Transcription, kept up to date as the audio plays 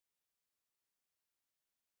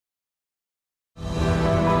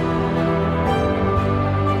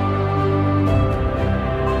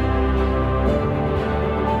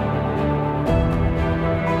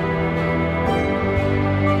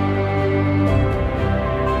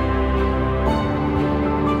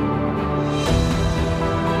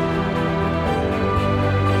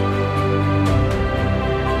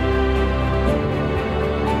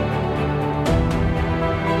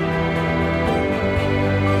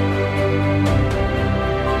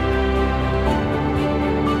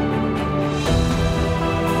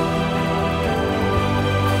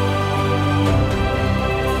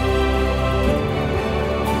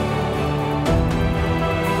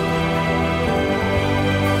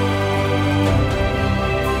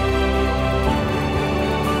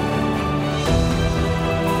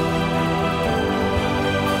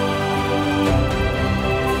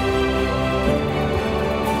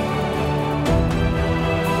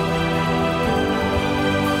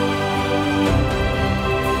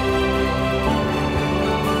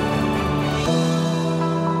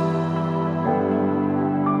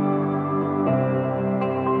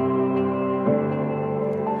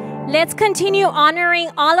Let's continue honoring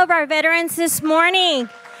all of our veterans this morning.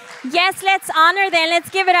 Yes, let's honor them. Let's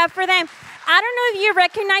give it up for them. I don't know if you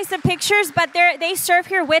recognize the pictures, but they serve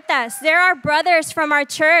here with us. They're our brothers from our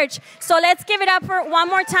church. So let's give it up for one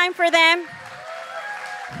more time for them.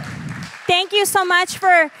 Thank you so much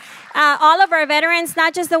for all of our veterans,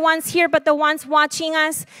 not just the ones here, but the ones watching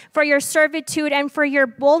us, for your servitude and for your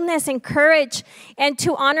boldness and courage and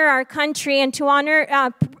to honor our country and to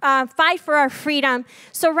fight for our freedom.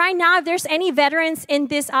 So right now, if there's any veterans in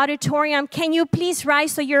this auditorium, can you please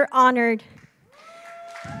rise so you're honored?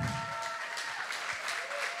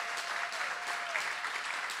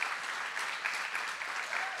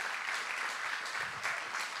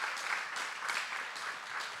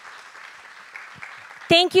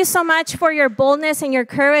 Thank you so much for your boldness and your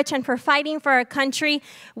courage and for fighting for our country.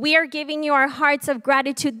 We are giving you our hearts of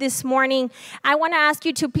gratitude this morning. I want to ask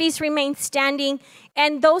you to please remain standing.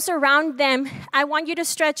 And those around them, I want you to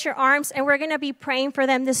stretch your arms, and we're going to be praying for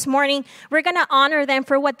them this morning. We're going to honor them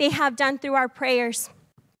for what they have done through our prayers.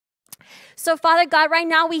 So, Father God, right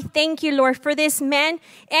now we thank you, Lord, for these men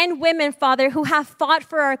and women, Father, who have fought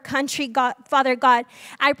for our country, God, Father God.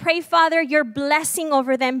 I pray, Father, your blessing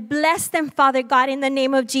over them. Bless them, Father God, in the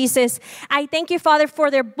name of Jesus. I thank you, Father, for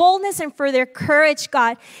their boldness and for their courage,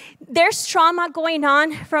 God. There's trauma going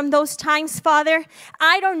on from those times, Father.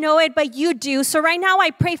 I don't know it, but you do. So right now I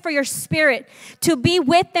pray for your spirit to be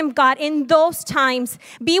with them, God, in those times.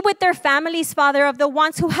 Be with their families, Father, of the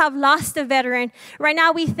ones who have lost a veteran. Right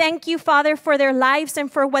now we thank you, Father, for their lives and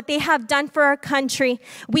for what they have done for our country.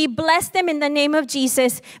 We bless them in the name of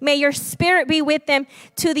Jesus. May your spirit be with them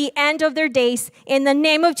to the end of their days. In the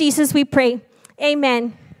name of Jesus we pray.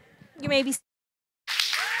 Amen. You may be.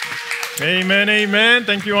 Amen, amen.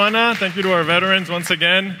 Thank you, Ana. Thank you to our veterans once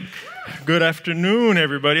again. Good afternoon,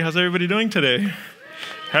 everybody. How's everybody doing today?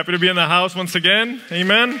 Happy to be in the house once again.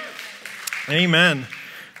 Amen. Amen.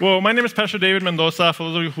 Well, my name is Pastor David Mendoza. For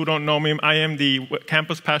those of you who don't know me, I am the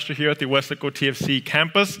campus pastor here at the Westlake TFC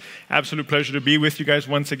campus. Absolute pleasure to be with you guys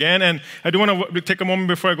once again. And I do want to take a moment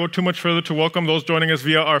before I go too much further to welcome those joining us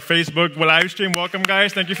via our Facebook live stream. Welcome,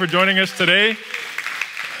 guys. Thank you for joining us today.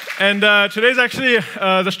 And today's actually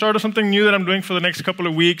the start of something new that I'm doing for the next couple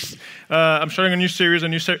of weeks. I'm starting a new series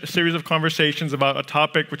of conversations about a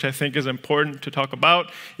topic which I think is important to talk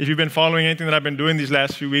about. If you've been following anything that I've been doing these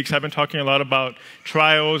last few weeks, I've been talking a lot about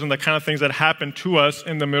trials and the kind of things that happen to us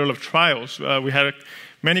in the middle of trials. We had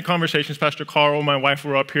many conversations. Pastor Carl, my wife,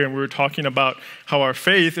 were up here, and we were talking about how our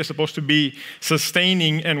faith is supposed to be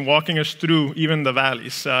sustaining and walking us through even the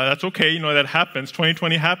valleys. That's okay. You know, that happens.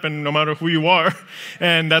 2020 happened no matter who you are,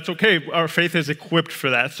 and that's okay. Our faith is equipped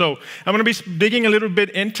for that. So I'm going to be digging a little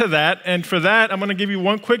bit into that, and for that, I'm going to give you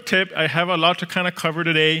one quick tip. I have a lot to kind of cover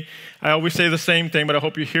today. I always say the same thing, but I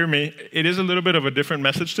hope you hear me. It is a little bit of a different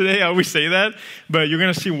message today. I always say that, but you're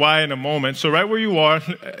going to see why in a moment. So right where you are,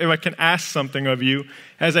 if I can ask something of you,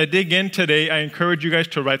 as I dig in today, I encourage you guys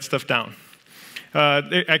to write stuff down.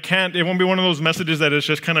 It won't be one of those messages that is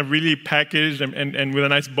just kind of really packaged and with a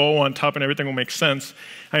nice bow on top and everything will make sense.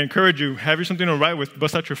 I encourage you, have you something to write with.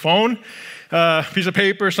 Bust out your phone, piece of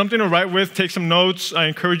paper, something to write with, take some notes. I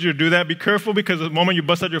encourage you to do that. Be careful because the moment you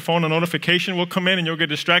bust out your phone, a notification will come in and you'll get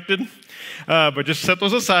distracted. But just set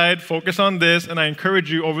those aside, focus on this, and I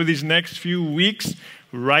encourage you over these next few weeks,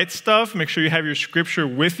 write stuff, make sure you have your scripture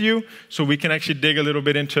with you so we can actually dig a little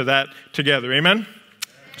bit into that together. Amen?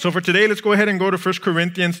 So for today, let's go ahead and go to 1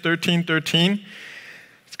 Corinthians 13:13.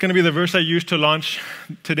 It's going to be the verse I use to launch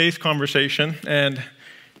today's conversation. And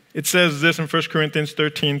it says this in 1 Corinthians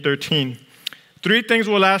 13:13. 3 things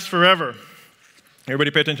will last forever. Everybody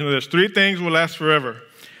pay attention to this. 3 things will last forever.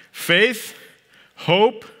 Faith,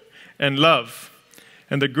 hope, and love.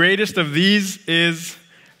 And the greatest of these is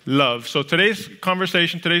love. So today's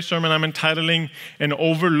conversation, today's sermon, I'm entitling An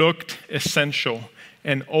Overlooked Essential.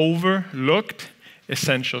 An Overlooked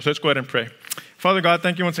Essential. So let's go ahead and pray. Father God,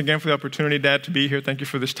 thank you once again for the opportunity, Dad, to be here. Thank you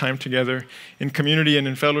for this time together in community and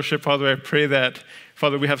in fellowship. Father, I pray that,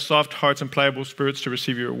 Father, we have soft hearts and pliable spirits to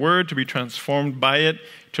receive your word, to be transformed by it,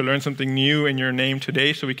 to learn something new in your name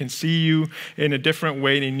today so we can see you in a different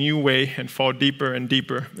way, in a new way, and fall deeper and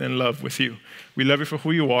deeper in love with you. We love you for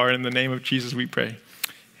who you are. In the name of Jesus, we pray.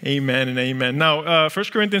 Amen and amen. Now, 1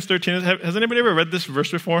 Corinthians 13, has anybody ever read this verse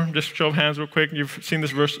before? Just show of hands real quick. You've seen this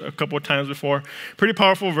verse a couple of times before. Pretty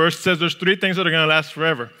powerful verse. It says there's 3 things that are going to last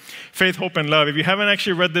forever. Faith, hope, and love. If you haven't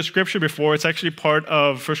actually read this scripture before, it's actually part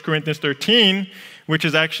of 1 Corinthians 13, which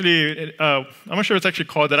is actually, I'm not sure it's actually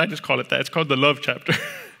called that. I just call it that. It's called the love chapter.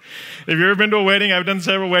 If you've ever been to a wedding, I've done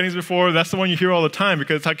several weddings before, that's the one you hear all the time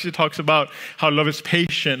because it actually talks about how love is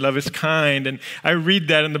patient, love is kind. And I read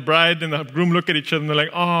that and the bride and the groom look at each other and they're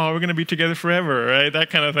like, oh, we're going to be together forever, right? That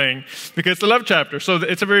kind of thing. Because it's a love chapter. So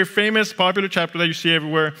it's a very famous, popular chapter that you see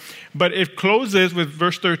everywhere. But it closes with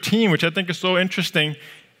verse 13, which I think is so interesting.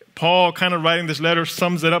 Paul, kind of writing this letter,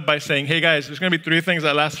 sums it up by saying, hey guys, there's going to be three things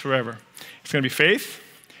that last forever. It's going to be faith,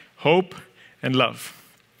 hope, and love.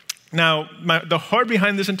 Now, the heart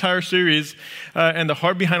behind this entire series and the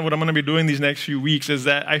heart behind what I'm going to be doing these next few weeks is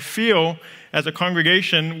that I feel, as a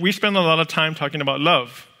congregation, we spend a lot of time talking about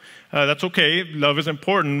love. That's okay. Love is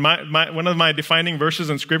important. One of my defining verses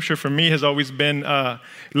in Scripture for me has always been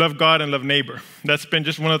love God and love neighbor. That's been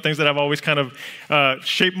just one of the things that I've always kind of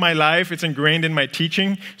shaped my life. It's ingrained in my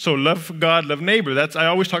teaching. So love God, love neighbor. I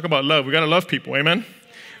always talk about love. We got to love people. Amen?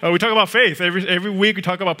 We talk about faith. Every week we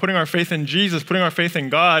talk about putting our faith in Jesus, putting our faith in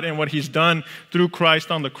God and what He's done through Christ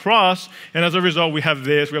on the cross. And as a result, we have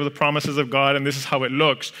this. We have the promises of God, and this is how it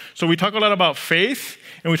looks. So we talk a lot about faith,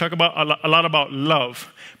 and we talk about a lot about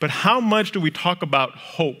love. But how much do we talk about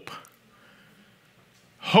hope?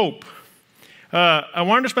 Hope. I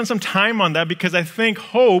wanted to spend some time on that because I think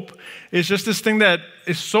hope is just this thing that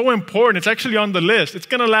is so important. It's actually on the list. It's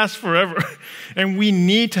going to last forever. And we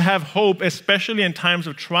need to have hope, especially in times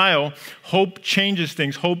of trial. Hope changes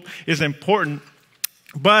things. Hope is important.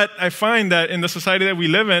 But I find that in the society that we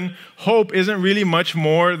live in, hope isn't really much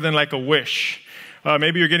more than like a wish.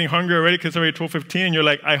 Maybe you're getting hungry already because it's already 12:15 and you're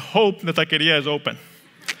like, I hope the taqueria is open.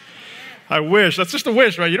 I wish. That's just a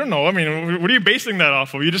wish, right? You don't know. I mean, what are you basing that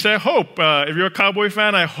off of? You just say, I hope. If you're a Cowboy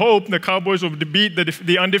fan, I hope the Cowboys will beat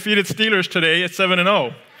the undefeated Steelers today at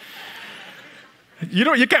 7-0.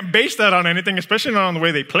 You can't base that on anything, especially not on the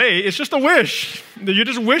way they play. It's just a wish. You're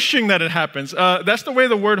just wishing that it happens. That's the way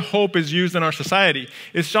the word hope is used in our society.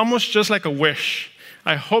 It's almost just like a wish.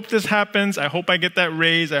 I hope this happens. I hope I get that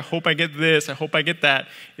raise. I hope I get this. I hope I get that.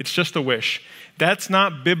 It's just a wish. That's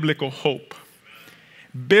not biblical hope.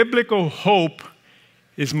 Biblical hope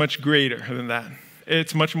is much greater than that.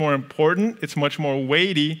 It's much more important, it's much more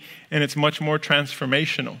weighty, and it's much more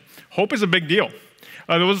transformational. Hope is a big deal.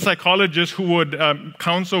 There was a psychologist who would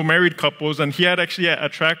counsel married couples, and he had actually a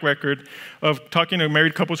track record of talking to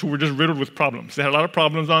married couples who were just riddled with problems. They had a lot of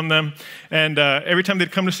problems on them, and every time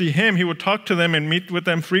they'd come to see him, he would talk to them and meet with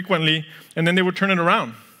them frequently, and then they would turn it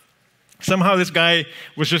around. Somehow this guy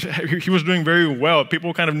he was doing very well.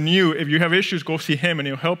 People kind of knew, if you have issues, go see him and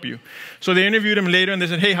he'll help you. So they interviewed him later and they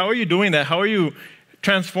said, hey, how are you doing that? How are you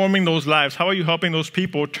transforming those lives? How are you helping those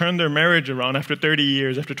people turn their marriage around after 30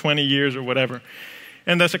 years, after 20 years or whatever?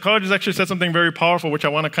 And the psychologist actually said something very powerful, which I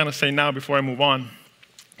want to kind of say now before I move on.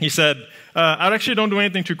 He said, I actually don't do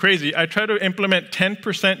anything too crazy. I try to implement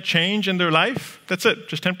 10% change in their life. That's it,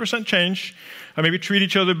 just 10% change. Maybe treat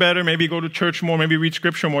each other better, maybe go to church more, maybe read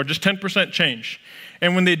scripture more, just 10% change.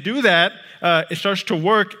 And when they do that, it starts to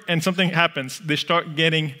work and something happens. They start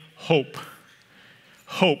getting hope.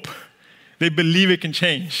 Hope. They believe it can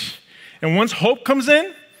change. And once hope comes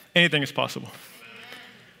in, anything is possible.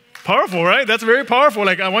 Powerful, right? That's very powerful.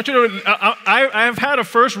 Like, I want you to, I've had a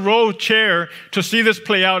first row chair to see this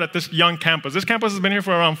play out at this young campus. This campus has been here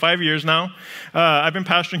for around 5 years now. I've been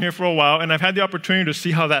pastoring here for a while, and I've had the opportunity to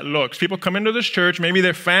see how that looks. People come into this church, maybe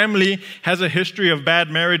their family has a history of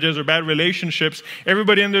bad marriages or bad relationships.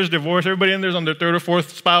 Everybody in there is divorced. Everybody in there is on their third or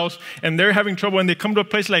fourth spouse, and they're having trouble, and they come to a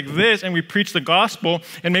place like this, and we preach the gospel,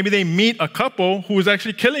 and maybe they meet a couple who is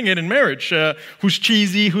actually killing it in marriage, who's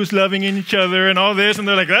cheesy, who's loving each other, and all this, and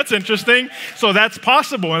they're like, that's interesting. So that's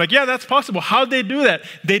possible. And like, yeah, that's possible. How'd they do that?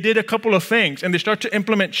 They did a couple of things, and they start to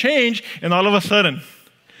implement change, and all of a sudden,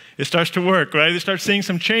 it starts to work, right? They start seeing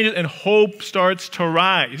some changes, and hope starts to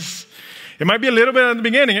rise. It might be a little bit in the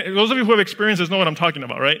beginning. Those of you who have experienced this know what I'm talking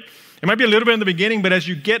about, right? It might be a little bit in the beginning, but as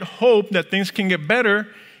you get hope that things can get better,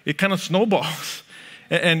 it kind of snowballs.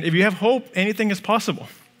 And if you have hope, anything is possible.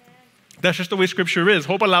 That's just the way Scripture is.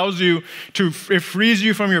 Hope allows you it frees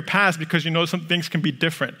you from your past because you know some things can be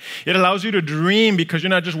different. It allows you to dream because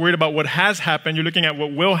you're not just worried about what has happened, you're looking at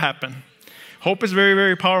what will happen. Hope is very,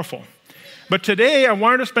 very powerful. But today, I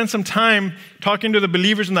wanted to spend some time talking to the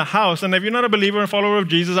believers in the house. And if you're not a believer and follower of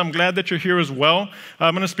Jesus, I'm glad that you're here as well.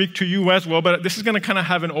 I'm going to speak to you as well. But this is going to kind of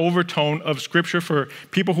have an overtone of Scripture for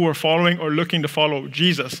people who are following or looking to follow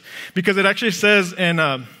Jesus. Because it actually says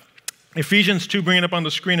in Ephesians 2, bring it up on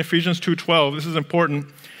the screen, Ephesians 2:12. This is important.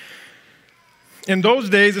 In those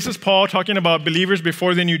days, this is Paul talking about believers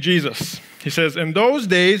before they knew Jesus. He says, in those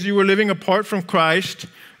days, you were living apart from Christ.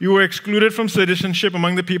 You were excluded from citizenship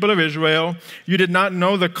among the people of Israel. You did not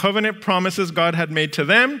know the covenant promises God had made to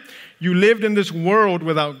them. You lived in this world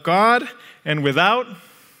without God and without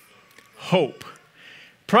hope.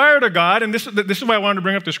 Prior to God, and this is why I wanted to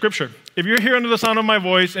bring up the scripture. If you're here under the sound of my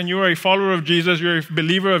voice and you are a follower of Jesus, you're a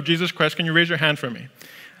believer of Jesus Christ, can you raise your hand for me?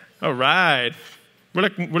 All right.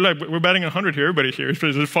 We're batting 100 here. Everybody here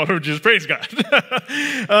is a follower of Jesus. Praise God.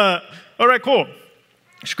 All right, cool.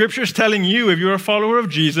 Scripture is telling you, if you're a follower of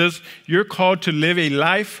Jesus, you're called to live a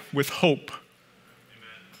life with hope.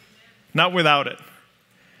 Amen. Not without it.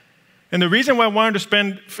 And the reason why I wanted to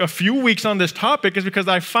spend a few weeks on this topic is because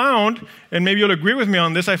I found, and maybe you'll agree with me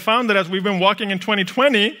on this, I found that as we've been walking in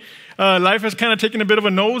 2020, life has kind of taken a bit of a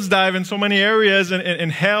nosedive in so many areas, in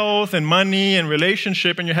health and money and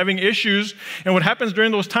relationship, and you're having issues. And what happens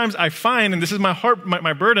during those times, I find, and this is my heart,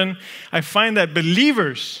 my burden, I find that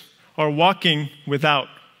believers are walking without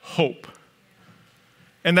hope.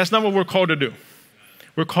 And that's not what we're called to do.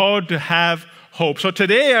 We're called to have hope. So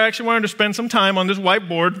today, I actually wanted to spend some time on this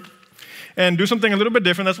whiteboard and do something a little bit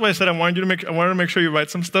different. That's why I said I wanted to make sure you write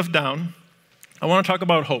some stuff down. I want to talk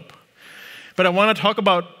about hope. But I want to talk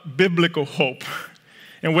about biblical hope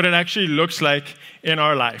and what it actually looks like in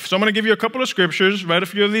our life. So I'm going to give you a couple of scriptures, write a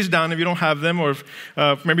few of these down if you don't have them, or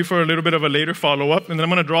maybe for a little bit of a later follow-up. And then I'm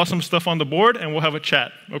going to draw some stuff on the board, and we'll have a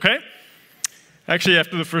chat, okay? Actually,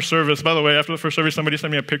 after the first service, by the way, after the first service, somebody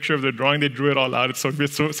sent me a picture of their drawing. They drew it all out. It's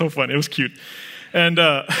so fun. It was cute. And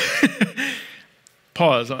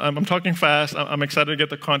pause. I'm talking fast. I'm excited to get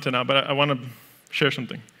the content out, but I want to share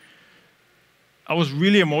something. I was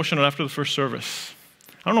really emotional after the first service.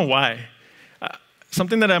 I don't know why.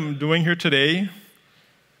 Something that I'm doing here today,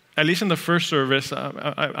 at least in the first service,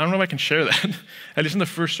 I don't know if I can share that. At least in the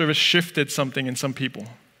first service, shifted something in some people.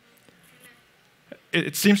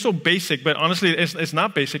 It seems so basic, but honestly, it's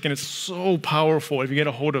not basic, and it's so powerful if you get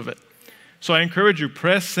a hold of it. So I encourage you,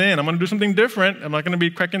 press in. I'm going to do something different. I'm not going to be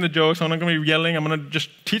cracking the jokes. I'm not going to be yelling. I'm going to just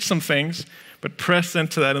teach some things, but press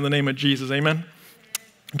into that in the name of Jesus. Amen?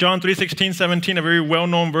 John 3:16, 17, a very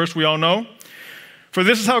well-known verse we all know. For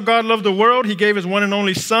this is how God loved the world. He gave his one and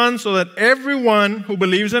only Son so that everyone who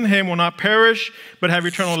believes in him will not perish, but have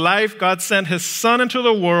eternal life. God sent his Son into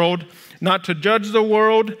the world, not to judge the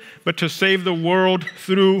world, but to save the world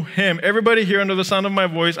through him. Everybody here under the sound of my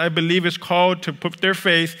voice, I believe, is called to put their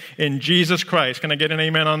faith in Jesus Christ. Can I get an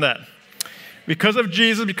amen on that? Because of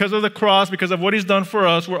Jesus, because of the cross, because of what he's done for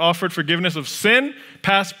us, we're offered forgiveness of sin,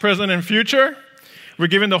 past, present, and future. We're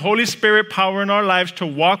given the Holy Spirit power in our lives to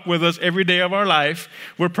walk with us every day of our life.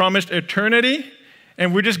 We're promised eternity,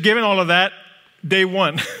 and we're just given all of that day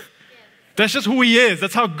one. That's just who he is.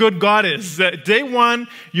 That's how good God is. That day one,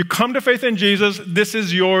 you come to faith in Jesus. This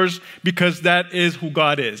is yours because that is who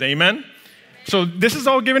God is. Amen? So this is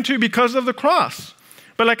all given to you because of the cross.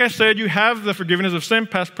 But like I said, you have the forgiveness of sin,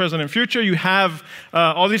 past, present, and future. You have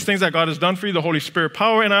all these things that God has done for you, the Holy Spirit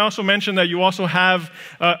power. And I also mentioned that you also have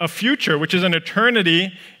a future, which is an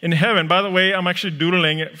eternity in heaven. By the way, I'm actually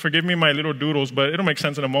doodling. Forgive me my little doodles, but it'll make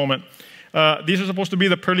sense in a moment. These are supposed to be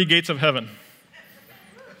the pearly gates of heaven.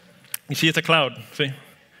 You see, it's a cloud. See?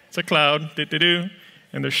 It's a cloud.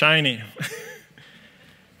 And they're shiny.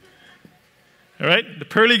 All right? The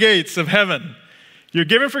pearly gates of heaven. You're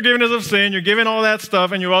given forgiveness of sin, you're given all that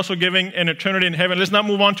stuff, and you're also giving an eternity in heaven. Let's not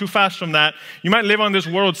move on too fast from that. You might live on this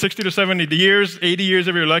world 60 to 70 years, 80 years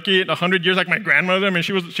if you're lucky, 100 years like my grandmother. I mean,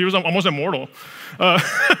 she was almost immortal.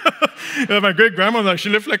 My great-grandmother, she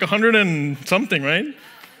lived like 100 and something, right?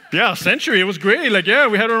 Yeah, a century. It was great. Like, yeah,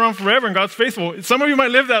 we had her around forever, and God's faithful. Some of you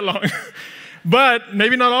might live that long, but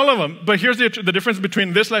maybe not all of them. But here's the difference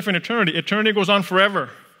between this life and eternity. Eternity goes on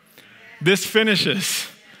forever. This finishes.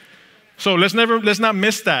 So let's not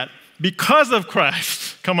miss that. Because of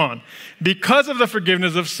Christ, come on. Because of the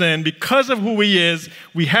forgiveness of sin, because of who he is,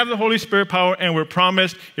 we have the Holy Spirit power, and we're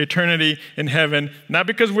promised eternity in heaven. Not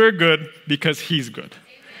because we're good, because he's good.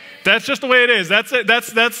 That's just the way it is. That's it.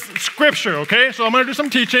 That's scripture, okay? So I'm going to do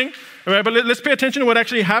some teaching, all right? But let's pay attention to what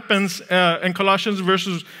actually happens in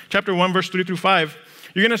Colossians chapter 1, verse 3 through 5.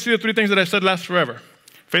 You're going to see the three things that I said last forever.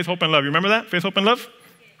 Faith, hope, and love. You remember that? Faith, hope, and love?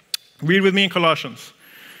 Read with me in Colossians.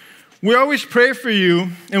 We always pray for you,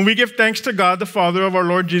 and we give thanks to God, the Father of our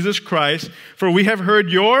Lord Jesus Christ, for we have heard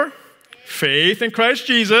your faith in Christ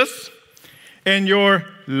Jesus and your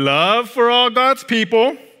love for all God's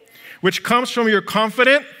people, which comes from your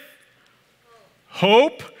confident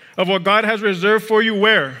hope of what God has reserved for you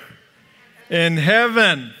where? In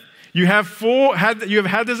heaven. You have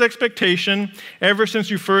had this expectation ever since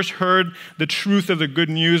you first heard the truth of the good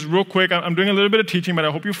news. Real quick, I'm doing a little bit of teaching, but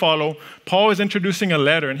I hope you follow. Paul is introducing a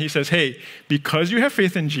letter, and he says, hey, because you have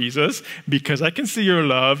faith in Jesus, because I can see your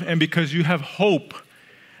love, and because you have hope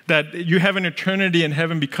that you have an eternity in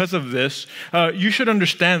heaven because of this, you should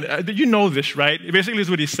understand, you know this, right? Basically is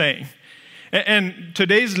what he's saying. And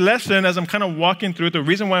today's lesson, as I'm kind of walking through it, the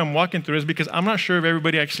reason why I'm walking through it is because I'm not sure if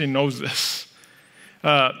everybody actually knows this.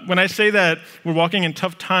 When I say that we're walking in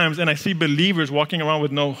tough times and I see believers walking around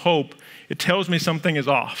with no hope, it tells me something is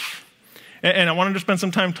off. And I wanted to spend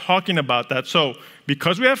some time talking about that. So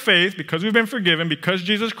because we have faith, because we've been forgiven, because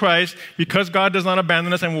Jesus Christ, because God does not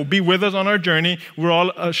abandon us and will be with us on our journey, we're all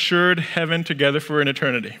assured heaven together for an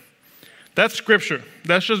eternity. That's scripture.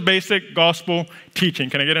 That's just basic gospel teaching.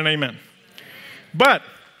 Can I get an amen? But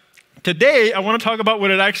today, I want to talk about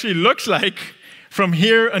what it actually looks like from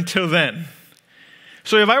here until then.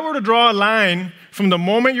 So if I were to draw a line from the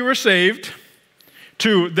moment you were saved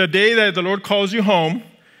to the day that the Lord calls you home,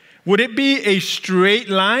 would it be a straight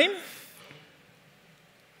line?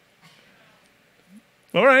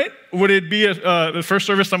 All right. Would it be the first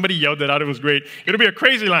service, somebody yelled that out. It was great. It would be a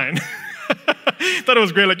crazy line. Thought it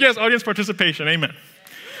was great. Like, yes, audience participation. Amen.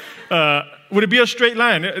 Would it be a straight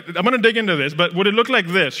line? I'm going to dig into this, but would it look like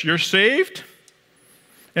this? You're saved,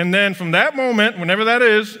 and then from that moment, whenever that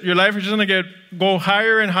is, your life is just going to go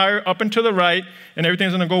higher and higher up and to the right, and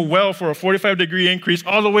everything's going to go well for a 45-degree increase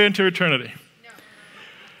all the way into eternity. No.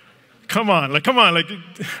 Come on,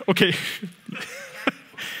 okay.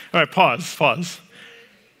 All right, pause.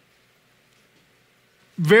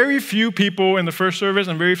 Very few people in the first service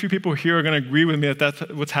and very few people here are going to agree with me that that's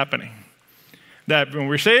what's happening. That when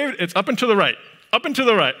we're saved, it's up and to the right. Up and to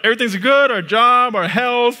the right. Everything's good, our job, our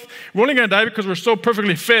health. We're only going to die because we're so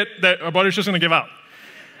perfectly fit that our body's just going to give out.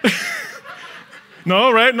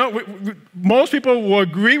 No, right? No. Most people will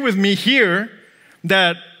agree with me here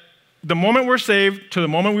that the moment we're saved to the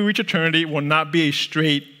moment we reach eternity will not be a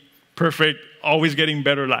straight, perfect, always getting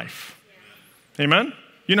better life. Yeah. Amen?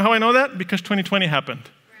 You know how I know that? Because 2020 happened.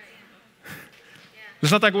 Right.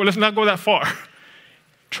 Yeah. Let's not go that far.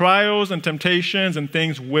 Trials and temptations and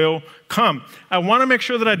things will come. I want to make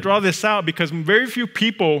sure that I draw this out because very few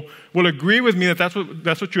people will agree with me that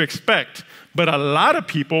that's what you expect. But a lot of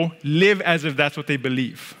people live as if that's what they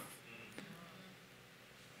believe.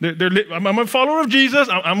 I'm a follower of Jesus.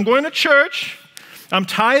 I'm going to church. I'm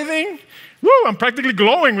tithing. Woo, I'm practically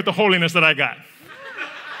glowing with the holiness that I got.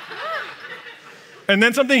 And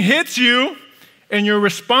then something hits you, and your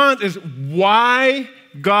response is, why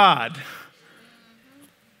God?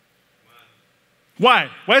 Why?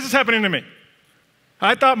 Why is this happening to me?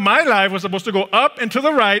 I thought my life was supposed to go up and to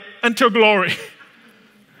the right until glory.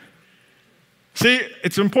 See,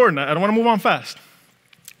 it's important. I don't want to move on fast.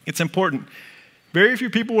 It's important. Very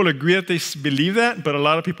few people will agree that they believe that, but a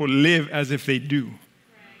lot of people live as if they do.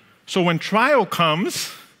 So when trial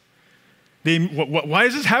comes, why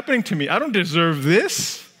is this happening to me? I don't deserve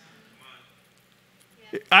this.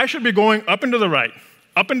 I should be going up and to the right,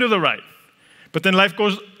 up and to the right. But then life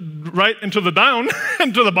goes right into the down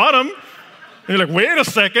and to the bottom. And you're like, wait a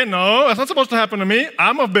second, no, that's not supposed to happen to me.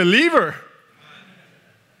 I'm a believer.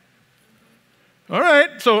 All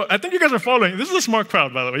right, so I think you guys are following. This is a smart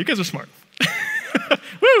crowd, by the way. You guys are smart.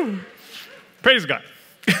 Woo! Praise God.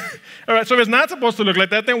 All right, so if it's not supposed to look like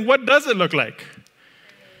that, then what does it look like?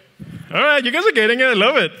 All right, you guys are getting it. I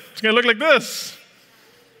love it. It's going to look like this.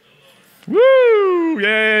 Woo!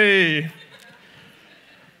 Yay!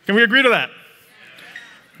 Can we agree to that?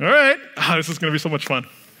 All right. This is going to be so much fun.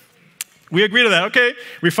 We agree to that. Okay.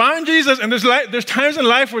 We find Jesus, and there's times in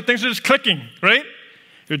life where things are just clicking, right?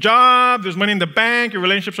 Your job, there's money in the bank, your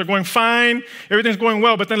relationships are going fine, everything's going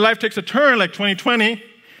well, but then life takes a turn like 2020.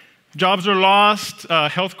 Jobs are lost,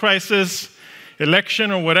 health crisis, election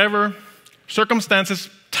or whatever. Circumstances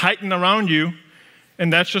tighten around you,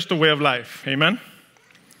 and that's just the way of life. Amen?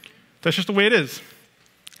 That's just the way it is.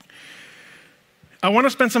 I want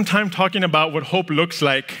to spend some time talking about what hope looks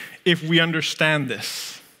like if we understand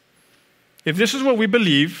this. If this is what we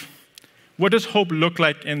believe, what does hope look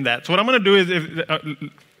like in that? So what I'm going to do is,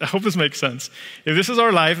 I hope this makes sense. If this is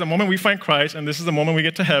our life, the moment we find Christ, and this is the moment we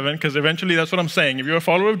get to heaven, because eventually that's what I'm saying. If you're a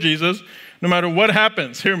follower of Jesus, no matter what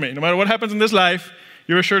happens, hear me, no matter what happens in this life,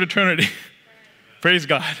 you're assured eternity. Praise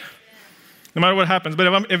God. No matter what happens.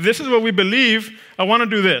 But if this is what we believe, I want to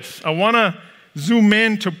do this. I want to zoom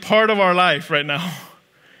in to part of our life right now.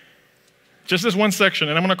 Just this one section,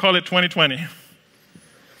 and I'm going to call it 2020.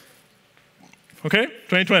 Okay?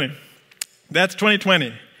 2020. That's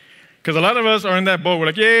 2020. Because a lot of us are in that boat. We're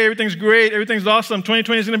like, yay, everything's great, everything's awesome.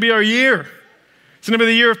 2020 is going to be our year. It's going to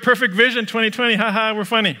be the year of perfect vision, 2020. Haha, we're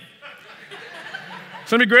funny. It's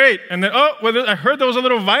going to be great. And then, I heard there was a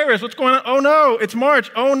little virus. What's going on? Oh, no, it's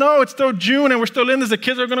March. Oh, no, it's still June, and we're still in this. The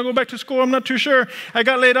kids are going to go back to school. I'm not too sure. I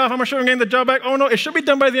got laid off. I'm not sure I'm getting the job back. Oh, no, it should be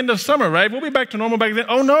done by the end of summer, right? We'll be back to normal back then.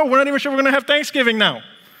 Oh, no, we're not even sure we're going to have Thanksgiving now.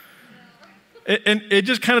 And it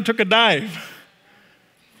just kind of took a dive.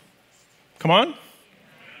 Come on?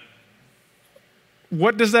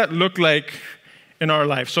 What does that look like in our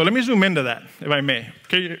life? So let me zoom into that, if I may.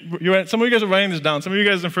 Okay, some of you guys are writing this down. Some of you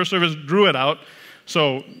guys in first service drew it out.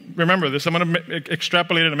 So remember this. I'm going to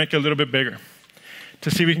extrapolate it and make it a little bit bigger to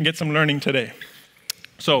see if we can get some learning today.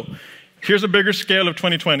 So here's a bigger scale of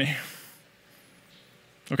 2020.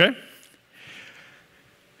 Okay?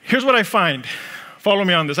 Here's what I find. Follow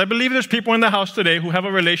me on this. I believe there's people in the house today who have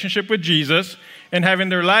a relationship with Jesus and have in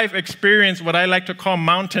their life experienced what I like to call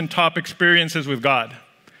mountaintop experiences with God,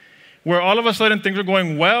 where all of a sudden things are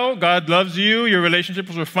going well, God loves you, your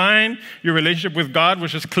relationships were fine, your relationship with God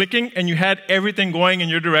was just clicking, and you had everything going in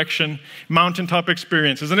your direction, mountaintop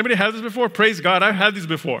experiences. Has anybody had this before? Praise God, I've had these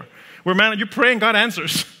before. Where, man, you pray and God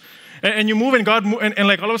answers. And you move and God moves, and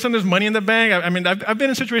like all of a sudden there's money in the bank. I mean, I've been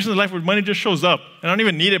in situations in life where money just shows up, and I don't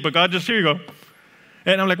even need it, but God just, here you go.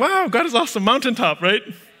 And I'm like, wow, God is awesome, mountaintop, right?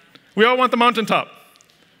 We all want the mountaintop.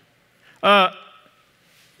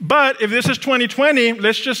 But if this is 2020,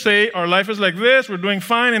 let's just say our life is like this, we're doing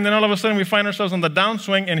fine, and then all of a sudden we find ourselves on the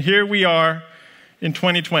downswing, and here we are in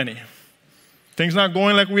 2020. Things not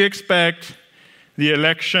going like we expect, the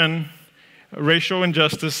election, racial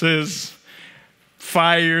injustices,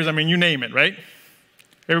 fires, I mean, you name it, right?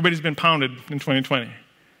 Everybody's been pounded in 2020.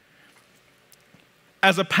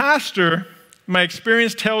 As a pastor, my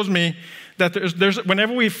experience tells me that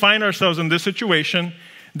whenever we find ourselves in this situation,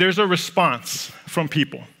 there's a response from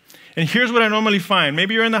people. And here's what I normally find.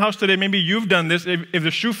 Maybe you're in the house today, maybe you've done this. If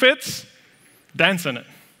the shoe fits, dance in it.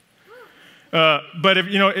 But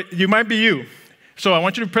if, you might be you. So I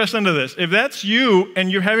want you to press into this. If that's you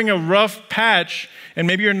and you're having a rough patch, and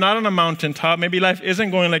maybe you're not on a mountaintop, maybe life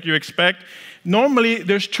isn't going like you expect, normally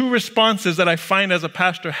there's two responses that I find as a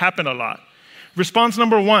pastor happen a lot. Response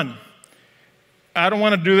number one, I don't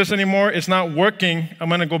want to do this anymore. It's not working. I'm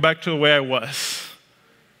going to go back to the way I was.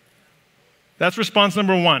 That's response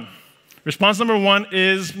number one. Response number one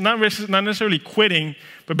is not necessarily quitting,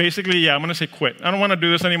 but basically, I'm going to say quit. I don't want to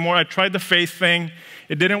do this anymore. I tried the faith thing.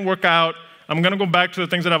 It didn't work out. I'm going to go back to the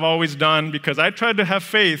things that I've always done because I tried to have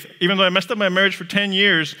faith. Even though I messed up my marriage for 10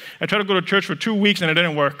 years, I tried to go to church for 2 weeks and it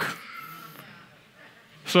didn't work.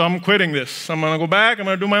 So I'm quitting this. I'm going to go back. I'm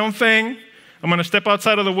going to do my own thing. I'm going to step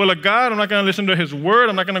outside of the will of God. I'm not going to listen to His word.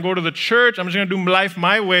 I'm not going to go to the church. I'm just going to do life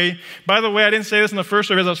my way. By the way, I didn't say this in the first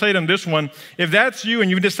service. I'll say it in this one. If that's you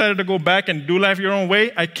and you've decided to go back and do life your own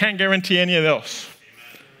way, I can't guarantee any of else.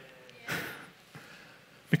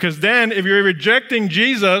 Because then if you're rejecting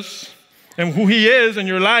Jesus and who He is in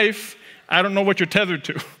your life, I don't know what you're tethered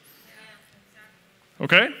to.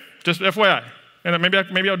 Okay? Just FYI. And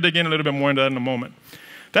maybe I'll dig in a little bit more into that in a moment.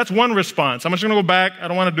 That's one response. I'm just going to go back. I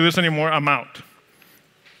don't want to do this anymore. I'm out.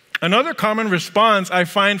 Another common response I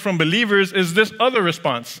find from believers is this other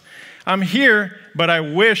response. I'm here, but I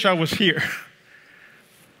wish I was here.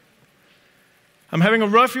 I'm having a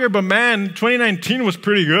rough year, but man, 2019 was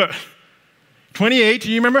pretty good. 2018,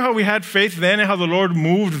 you remember how we had faith then and how the Lord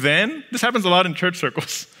moved then? This happens a lot in church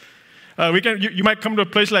circles. You might come to a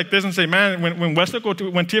place like this and say, man, when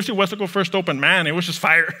TFC Westaco first opened, man, it was just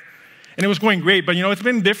fire. And it was going great, but it's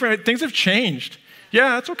been different. Things have changed. Yeah,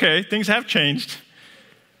 that's okay. Things have changed.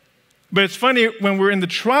 But it's funny, when we're in the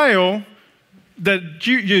trial, the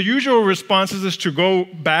usual response is to go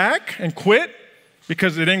back and quit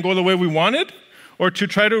because it didn't go the way we wanted, or to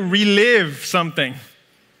try to relive something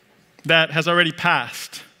that has already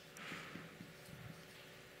passed.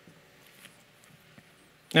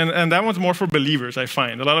 And that one's more for believers, I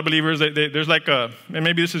find. A lot of believers, there's like and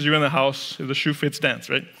maybe this is you in the house, if the shoe fits, dance,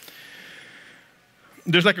 right?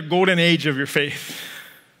 There's like a golden age of your faith.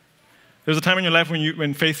 There's a time in your life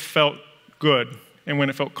when faith felt good and when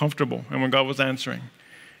it felt comfortable and when God was answering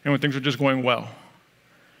and when things were just going well.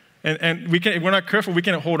 And if we're not careful, we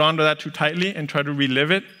can hold on to that too tightly and try to relive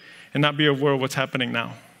it and not be aware of what's happening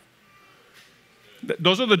now.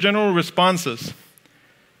 Those are the general responses.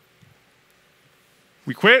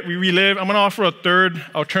 We quit, we relive. I'm going to offer a third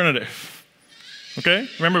alternative. Okay?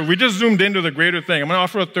 Remember, we just zoomed into the greater thing. I'm going to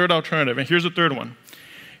offer a third alternative, and here's the third one.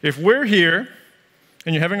 If we're here,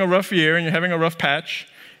 and you're having a rough year, and you're having a rough patch,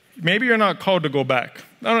 maybe you're not called to go back.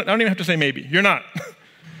 I don't even have to say maybe. You're not.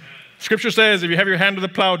 Scripture says, if you have your hand to the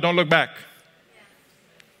plow, don't look back.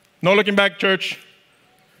 No looking back, church.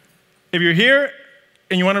 If you're here,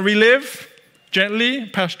 and you want to relive, gently,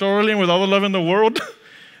 pastorally, and with all the love in the world,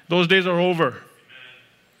 those days are over.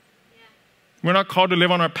 We're not called to live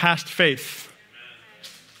on our past faith.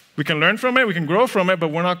 We can learn from it, we can grow from it, but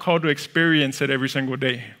we're not called to experience it every single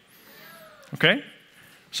day. Okay?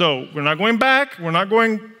 So we're not going back, we're not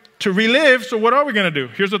going to relive, so what are we going to do?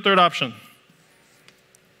 Here's the third option.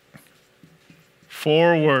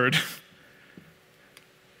 Forward.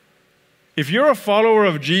 if you're a follower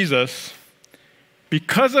of Jesus,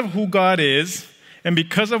 because of who God is and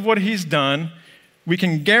because of what he's done, we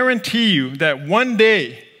can guarantee you that one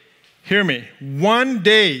day, hear me, one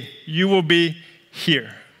day you will be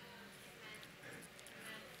here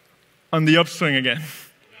on the upswing again.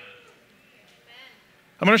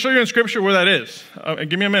 I'm going to show you in Scripture where that is.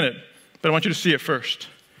 Give me a minute, but I want you to see it first.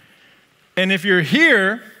 And if you're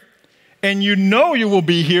here and you know you will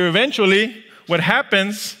be here eventually, what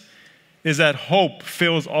happens is that hope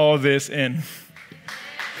fills all this in.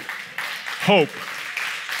 Hope.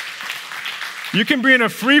 You can be in a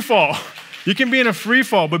free fall. You can be in a free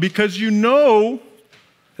fall, but because you know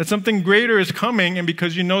that something greater is coming and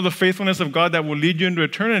because you know the faithfulness of God that will lead you into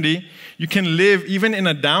eternity, you can live even in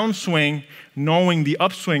a downswing knowing the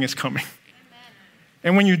upswing is coming. Amen.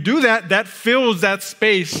 And when you do that, that fills that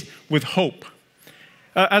space with hope.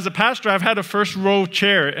 As a pastor, I've had a first row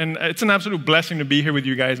chair, and it's an absolute blessing to be here with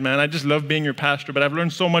you guys, man. I just love being your pastor, but I've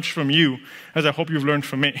learned so much from you, as I hope you've learned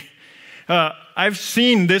from me. I've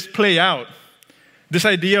seen this play out. This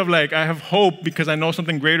idea of like, I have hope because I know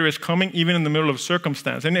something greater is coming, even in the middle of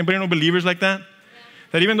circumstance. Anybody know believers like that? Yeah.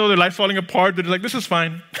 That even though their life's falling apart, they're like, this is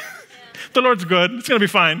fine. Yeah. The Lord's good. It's going to be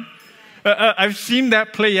fine. I've seen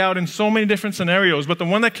that play out in so many different scenarios, but the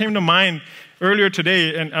one that came to mind earlier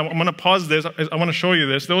today, and I'm going to pause this, I want to show you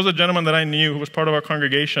this. There was a gentleman that I knew who was part of our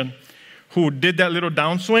congregation who did that little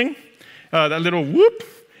downswing, that little whoop,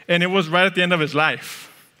 and it was right at the end of his life.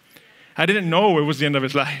 I didn't know it was the end of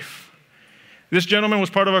his life. This gentleman was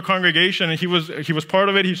part of our congregation, and he was part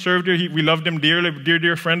of it. He served here. We loved him dearly,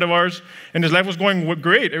 dear friend of ours, and his life was going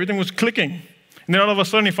great. Everything was clicking. And then all of a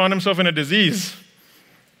sudden, he found himself in a disease,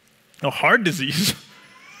 a heart disease,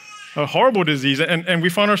 a horrible disease. And we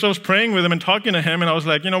found ourselves praying with him and talking to him, and I was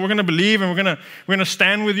like, we're going to believe, and we're going to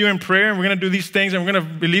stand with you in prayer, and we're going to do these things, and we're going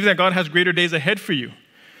to believe that God has greater days ahead for you.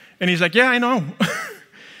 And he's like, yeah, I know.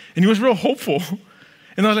 And he was real hopeful.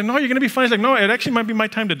 And I was like, no, you're going to be fine. He's like, no, it actually might be my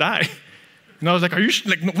time to die. And I was like, what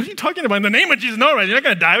are you talking about? In the name of Jesus, no, right? You're not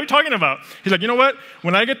going to die. What are you talking about? He's like, you know what?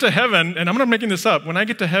 When I get to heaven, and I'm not making this up, when I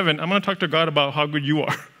get to heaven, I'm going to talk to God about how good you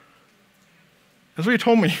are. That's what he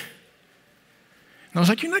told me. And I was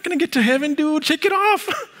like, you're not going to get to heaven, dude. Shake it off.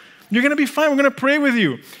 You're going to be fine. We're going to pray with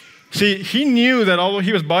you. See, he knew that although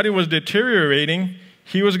his body was deteriorating,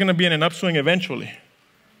 he was going to be in an upswing eventually.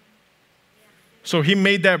 So he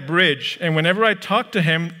made that bridge. And whenever I talked to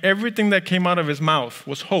him, everything that came out of his mouth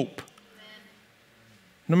was hope.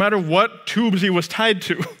 No matter what tubes he was tied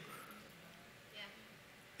to. Yeah.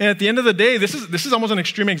 And at the end of the day, this is almost an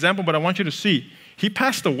extreme example, but I want you to see. He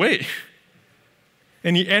passed away.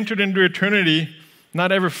 And he entered into eternity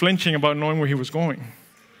not ever flinching about knowing where he was going.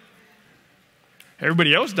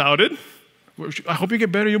 Everybody else doubted. I hope you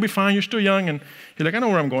get better. You'll be fine. You're still young. And he's like, I know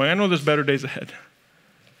where I'm going. I know there's better days ahead.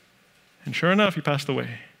 And sure enough, he passed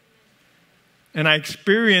away. And I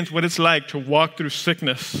experienced what it's like to walk through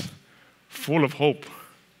sickness full of hope,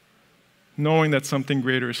 knowing that something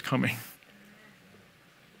greater is coming.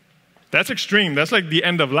 That's extreme. That's like the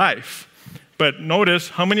end of life. But notice,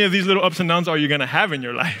 how many of these little ups and downs are you going to have in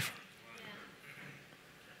your life?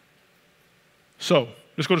 So,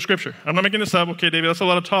 let's go to Scripture. I'm not making this up. Okay, David, that's a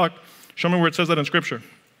lot of talk. Show me where it says that in Scripture.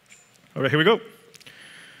 All right, here we go.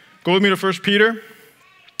 Go with me to 1 Peter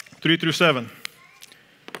 3 through 7.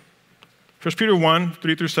 1 Peter 1,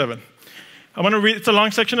 3 through 7. I'm going to read, it's a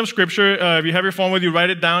long section of Scripture. If you have your phone with you, write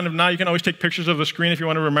it down. If not, you can always take pictures of the screen if you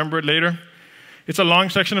want to remember it later. It's a long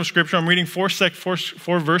section of Scripture. I'm reading four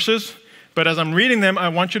verses. But as I'm reading them, I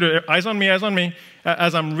want you to, eyes on me.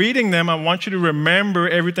 As I'm reading them, I want you to remember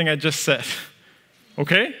everything I just said.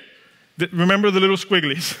 Okay? Remember the little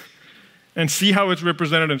squigglies. And see how it's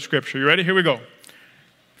represented in Scripture. You ready? Here we go.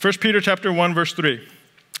 1 Peter chapter 1, verse 3.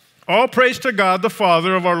 All praise to God, the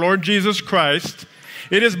Father of our Lord Jesus Christ.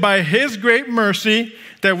 It is by His great mercy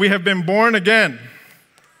that we have been born again.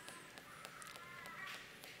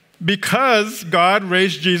 Because God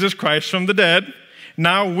raised Jesus Christ from the dead,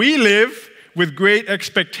 now we live with great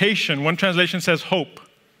expectation. One translation says hope.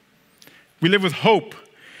 We live with hope.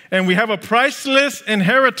 And we have a priceless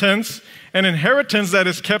inheritance, an inheritance that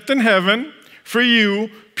is kept in heaven for you,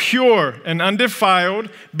 pure and undefiled,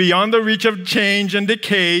 beyond the reach of change and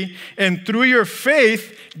decay. And through your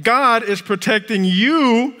faith, God is protecting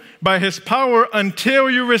you by His power until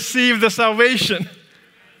you receive the salvation,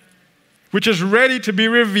 which is ready to be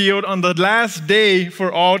revealed on the last day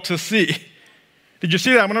for all to see. Did you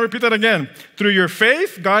see that? I'm going to repeat that again. Through your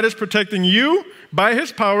faith, God is protecting you by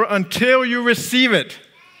His power until you receive it.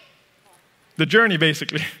 The journey,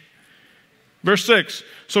 basically. Verse 6,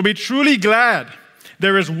 so be truly glad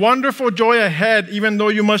There is wonderful joy ahead, even though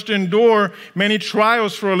you must endure many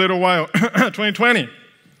trials for a little while. 2020.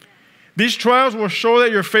 These trials will show that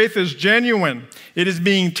your faith is genuine. It is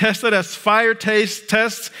being tested as fire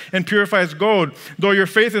tests and purifies gold, though your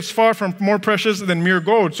faith is far from more precious than mere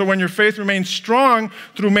gold. So when your faith remains strong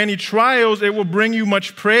through many trials, it will bring you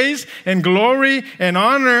much praise and glory and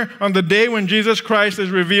honor on the day when Jesus Christ is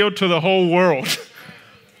revealed to the whole world.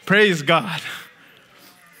 Praise God.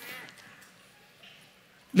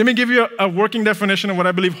 Let me give you a working definition of what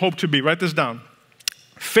I believe hope to be. Write this down.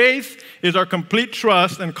 Faith is our complete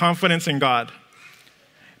trust and confidence in God.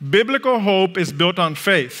 Biblical hope is built on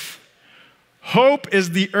faith. Hope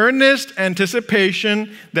is the earnest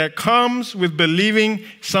anticipation that comes with believing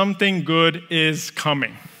something good is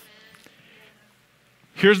coming.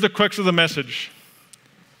 Here's the crux of the message.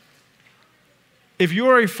 If you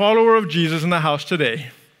are a follower of Jesus in the house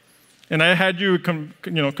today, and I had you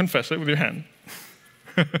confess it with your hand.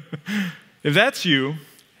 If that's you,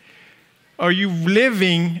 are you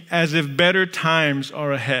living as if better times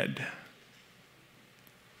are ahead?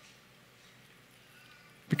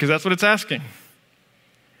 Because that's what it's asking.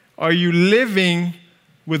 Are you living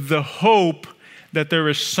with the hope that there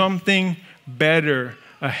is something better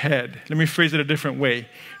ahead? Let me phrase it a different way.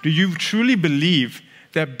 Do you truly believe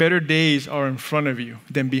that better days are in front of you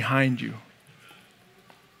than behind you?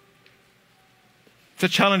 It's a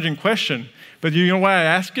challenging question. But you know why I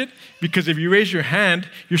ask it? Because if you raise your hand,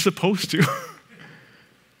 you're supposed to.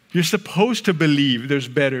 You're supposed to believe there's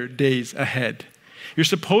better days ahead. You're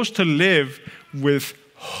supposed to live with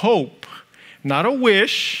hope, not a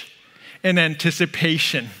wish, an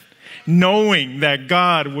anticipation, knowing that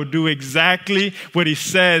God will do exactly what he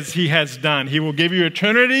says he has done. He will give you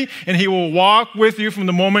eternity, and he will walk with you from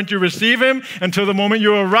the moment you receive him until the moment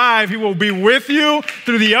you arrive. He will be with you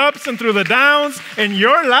through the ups and through the downs, and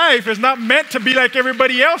your life is not meant to be like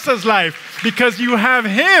everybody else's life because you have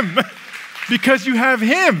him. Because you have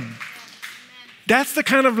him. That's the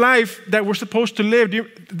kind of life that we're supposed to live.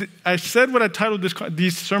 I said what I titled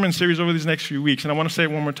these sermon series over these next few weeks, and I want to say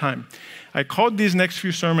it one more time. I called these next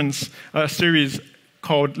few sermons a series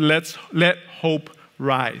called Let Hope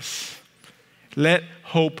Rise. Let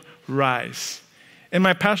Hope Rise. In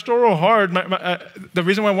my pastoral heart, the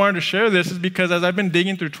reason why I wanted to share this is because as I've been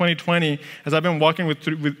digging through 2020, as I've been walking with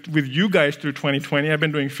you guys through 2020, I've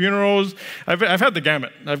been doing funerals. I've had the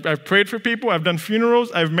gamut. I've prayed for people. I've done funerals.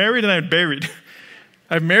 I've married and I've buried.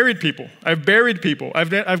 I've married people. I've buried people.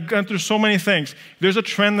 I've gone through so many things. There's a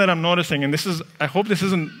trend that I'm noticing, and I hope this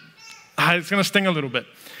isn't, it's going to sting a little bit.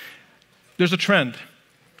 There's a trend.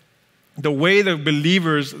 The way the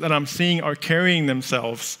believers that I'm seeing are carrying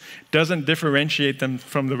themselves doesn't differentiate them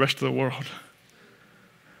from the rest of the world.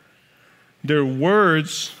 Their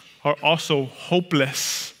words are also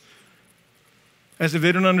hopeless, as if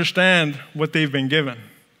they don't understand what they've been given.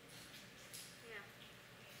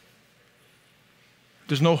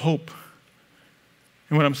 There's no hope.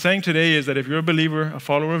 And what I'm saying today is that if you're a believer, a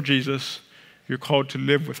follower of Jesus, you're called to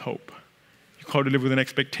live with hope. You're called to live with an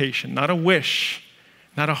expectation, not a wish,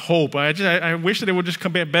 not a hope. I wish that it would just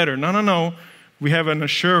come back better. No. We have an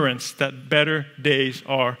assurance that better days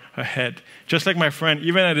are ahead. Just like my friend,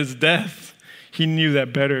 even at his death, he knew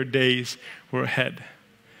that better days were ahead.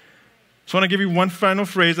 So I want to give you one final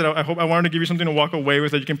phrase that I wanted to give you something to walk away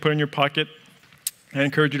with that you can put in your pocket. I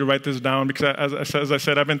encourage you to write this down because as I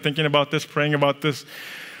said, I've been thinking about this, praying about this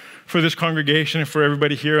for this congregation and for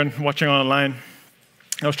everybody here and watching online.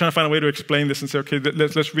 I was trying to find a way to explain this and say, okay,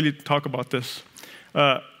 let's really talk about this.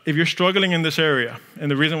 If you're struggling in this area, and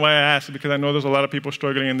the reason why I ask is because I know there's a lot of people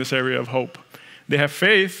struggling in this area of hope. They have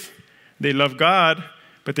faith, they love God,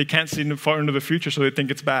 but they can't see far into the future, so they think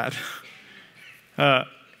it's bad.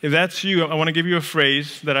 If that's you, I want to give you a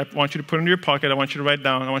phrase that I want you to put into your pocket. I want you to write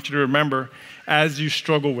down. I want you to remember as you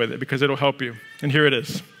struggle with it because it'll help you. And here it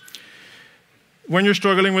is. When you're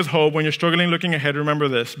struggling with hope, when you're struggling looking ahead, remember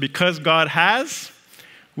this. Because God has,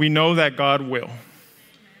 we know that God will.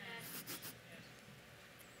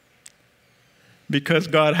 Because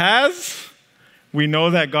God has, we know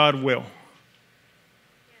that God will.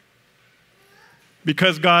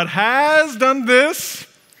 Because God has done this,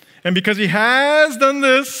 and because he has done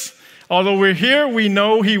this, although we're here, we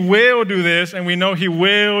know he will do this, and we know he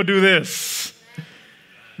will do this.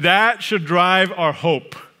 That should drive our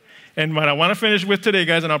hope. And what I want to finish with today,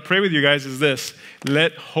 guys, and I'll pray with you guys, is this.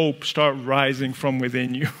 Let hope start rising from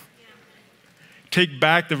within you. Take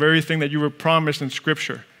back the very thing that you were promised in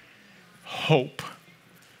Scripture. Hope.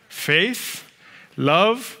 Faith,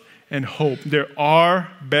 love, and hope. There are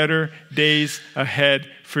better days ahead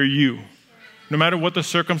for you. No matter what the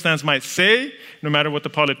circumstance might say, no matter what the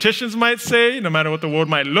politicians might say, no matter what the world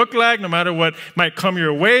might look like, no matter what might come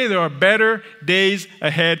your way, there are better days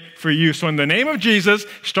ahead for you. So in the name of Jesus,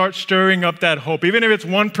 start stirring up that hope. Even if it's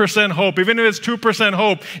 1% hope, even if it's 2%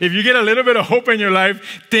 hope, if you get a little bit of hope in your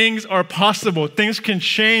life, things are possible. Things can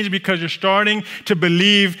change because you're starting to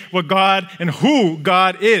believe what God and who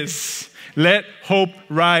God is. Let hope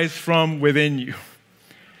rise from within you.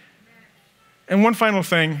 And one final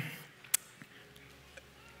thing.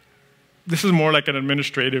 This is more like an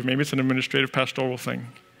administrative, maybe it's an administrative pastoral thing.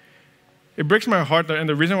 It breaks my heart, and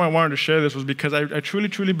the reason why I wanted to share this was because I truly,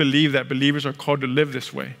 truly believe that believers are called to live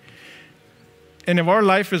this way. And if our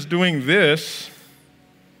life is doing this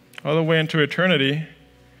all the way into eternity,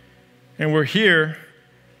 and we're here,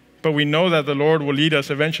 but we know that the Lord will lead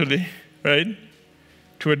us eventually, right,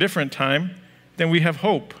 to a different time, then we have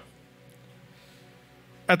hope.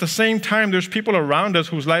 At the same time, there's people around us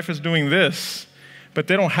whose life is doing this, but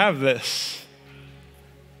they don't have this.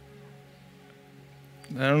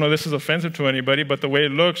 I don't know if this is offensive to anybody, but the way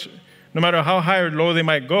it looks, no matter how high or low they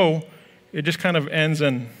might go, it just kind of ends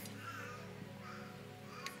in.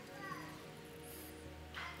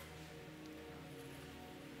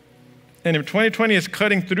 And if 2020 is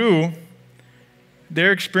cutting through,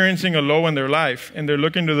 they're experiencing a low in their life, and they're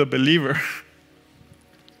looking to the believer.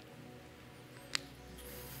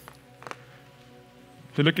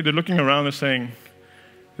 They're looking around and saying,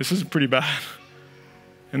 this is pretty bad.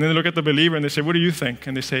 And then they look at the believer and they say, what do you think?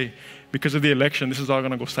 And they say, because of the election, this is all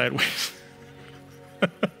going to go sideways.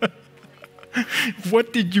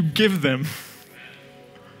 What did you give them?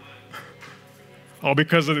 Oh,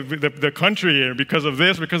 because of the country, or because of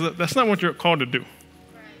this, that's not what you're called to do.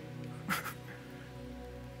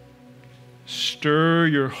 Stir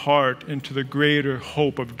your heart into the greater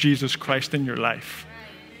hope of Jesus Christ in your life.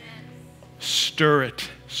 Stir it,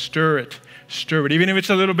 stir it, stir it. Even if it's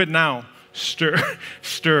a little bit now, stir,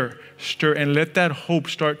 stir, stir, and let that hope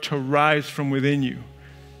start to rise from within you.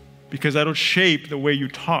 Because that'll shape the way you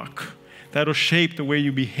talk. That'll shape the way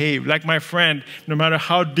you behave. Like my friend, no matter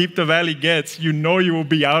how deep the valley gets, you know you will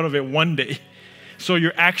be out of it one day. So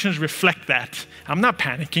your actions reflect that. I'm not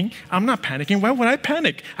panicking. I'm not panicking. Why would I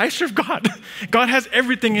panic? I serve God. God has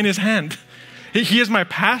everything in his hand. He is my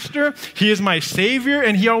pastor, he is my savior,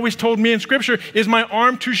 and he always told me in scripture, is my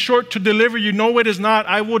arm too short to deliver you? No, it is not.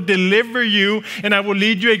 I will deliver you, and I will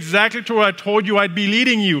lead you exactly to where I told you I'd be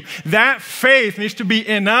leading you. That faith needs to be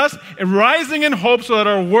in us, rising in hope so that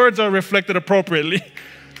our words are reflected appropriately.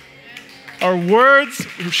 Our words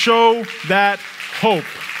show that hope.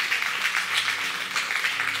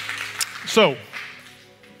 So,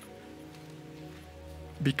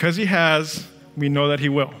 because he has, we know that he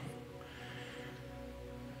will.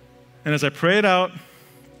 And as I pray it out,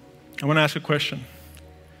 I want to ask a question.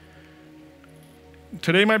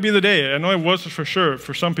 Today might be the day. I know it was for sure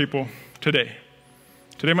for some people today.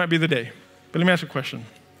 Today might be the day. But let me ask a question.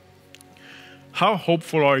 How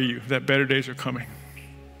hopeful are you that better days are coming?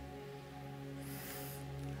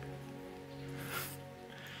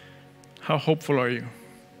 How hopeful are you?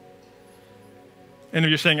 And if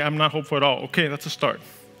you're saying, I'm not hopeful at all, okay, that's a start.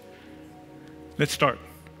 Let's start.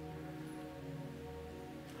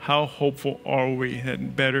 How hopeful are we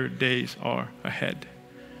that better days are ahead?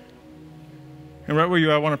 And right where you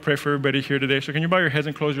are, I want to pray for everybody here today. So can you bow your heads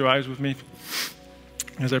and close your eyes with me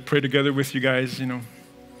as I pray together with you guys,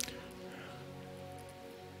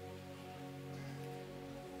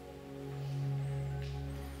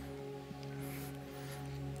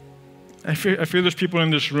 I feel there's people in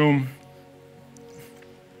this room.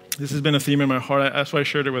 This has been a theme in my heart. That's why I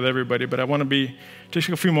shared it with everybody. But I want to take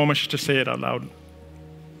a few moments just to say it out loud.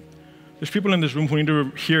 There's people in this room who need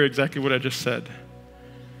to hear exactly what I just said.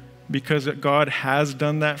 Because God has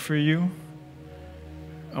done that for you,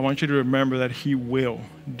 I want you to remember that he will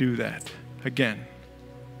do that again.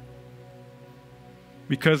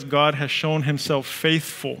 Because God has shown himself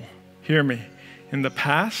faithful, hear me, in the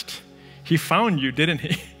past, he found you, didn't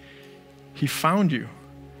he? He found you.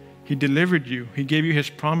 He delivered you. He gave you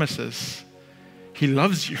his promises. He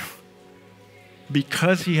loves you.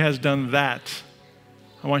 Because he has done that,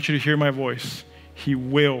 I want you to hear my voice. He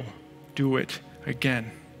will do it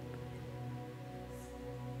again.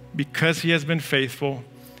 Because he has been faithful,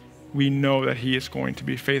 we know that he is going to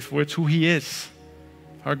be faithful. It's who he is.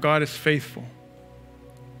 Our God is faithful.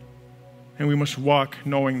 And we must walk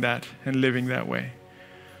knowing that and living that way.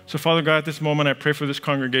 So Father God, at this moment, I pray for this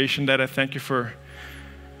congregation, that I thank you for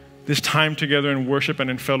this time together in worship and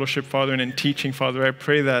in fellowship, Father, and in teaching, Father. I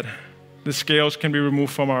pray that the scales can be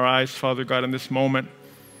removed from our eyes, Father God, in this moment.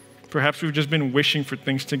 Perhaps we've just been wishing for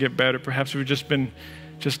things to get better. Perhaps we've just been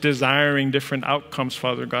just desiring different outcomes,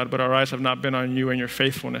 Father God, but our eyes have not been on you and your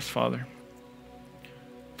faithfulness, Father.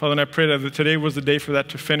 Father, and I pray that today was the day for that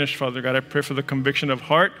to finish, Father God. I pray for the conviction of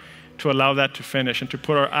heart to allow that to finish and to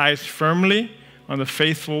put our eyes firmly on the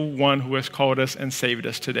faithful one who has called us and saved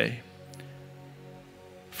us today.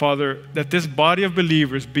 Father, that this body of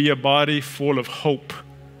believers be a body full of hope,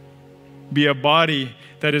 be a body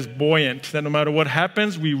that is buoyant, that no matter what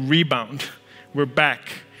happens, we rebound, we're back,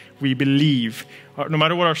 we believe. No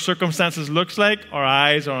matter what our circumstances looks like, our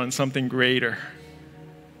eyes are on something greater.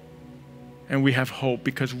 And we have hope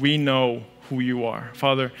because we know who you are.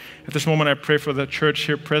 Father, at this moment I pray for the church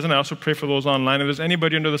here present. I also pray for those online. If there's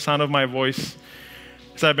anybody under the sound of my voice,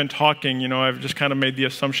 as I've been talking, I've just kind of made the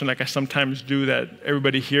assumption, like I sometimes do, that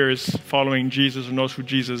everybody here is following Jesus or knows who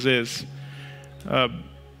Jesus is.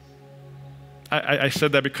 I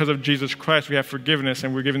said that because of Jesus Christ, we have forgiveness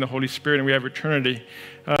and we're given the Holy Spirit and we have eternity.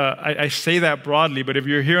 I say that broadly, but if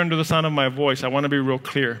you're here under the sound of my voice, I want to be real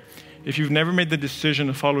clear. If you've never made the decision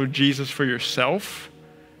to follow Jesus for yourself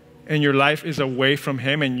and your life is away from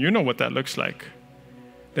him and you know what that looks like,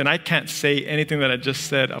 then I can't say anything that I just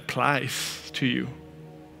said applies to you.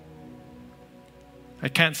 I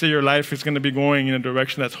can't say your life is going to be going in a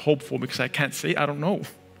direction that's hopeful because I can't say, I don't know.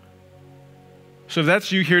 So if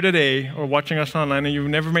that's you here today or watching us online and you've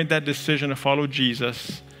never made that decision to follow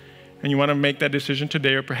Jesus and you want to make that decision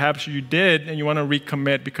today, or perhaps you did and you want to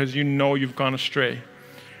recommit because you know you've gone astray,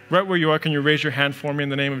 right where you are, can you raise your hand for me in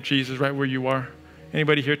the name of Jesus, right where you are?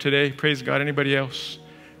 Anybody here today? Praise God. Anybody else?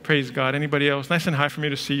 Praise God. Anybody else? Nice and high for me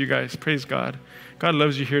to see you guys. Praise God. God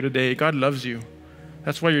loves you here today. God loves you.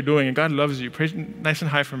 That's why you're doing it. God loves you. Praise, nice and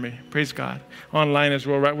high for me. Praise God. Online as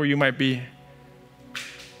well, right where you might be.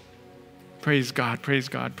 Praise God. Praise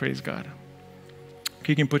God. Praise God.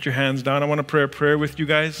 You can put your hands down. I want to pray a prayer with you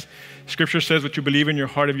guys. Scripture says what you believe in your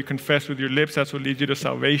heart, if you confess with your lips, that's what leads you to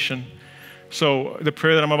salvation. So the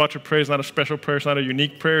prayer that I'm about to pray is not a special prayer. It's not a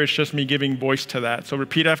unique prayer. It's just me giving voice to that. So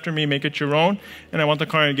repeat after me. Make it your own. And I want the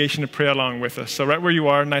congregation to pray along with us. So right where you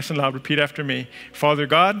are, nice and loud, repeat after me. Father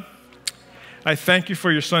God, I thank you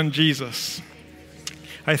for your son, Jesus.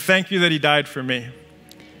 I thank you that he died for me.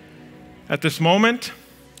 At this moment,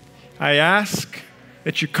 I ask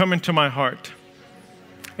that you come into my heart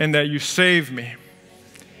and that you save me.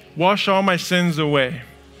 Wash all my sins away.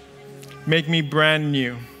 Make me brand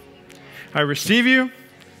new. I receive you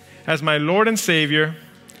as my Lord and Savior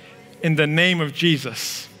in the name of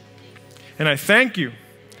Jesus. And I thank you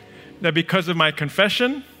that because of my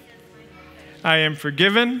confession, I am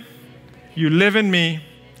forgiven. You live in me,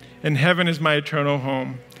 and heaven is my eternal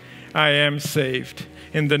home. I am saved.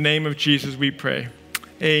 In the name of Jesus we pray.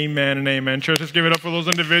 Amen and amen. Church, let's give it up for those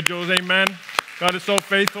individuals. Amen. God is so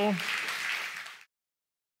faithful.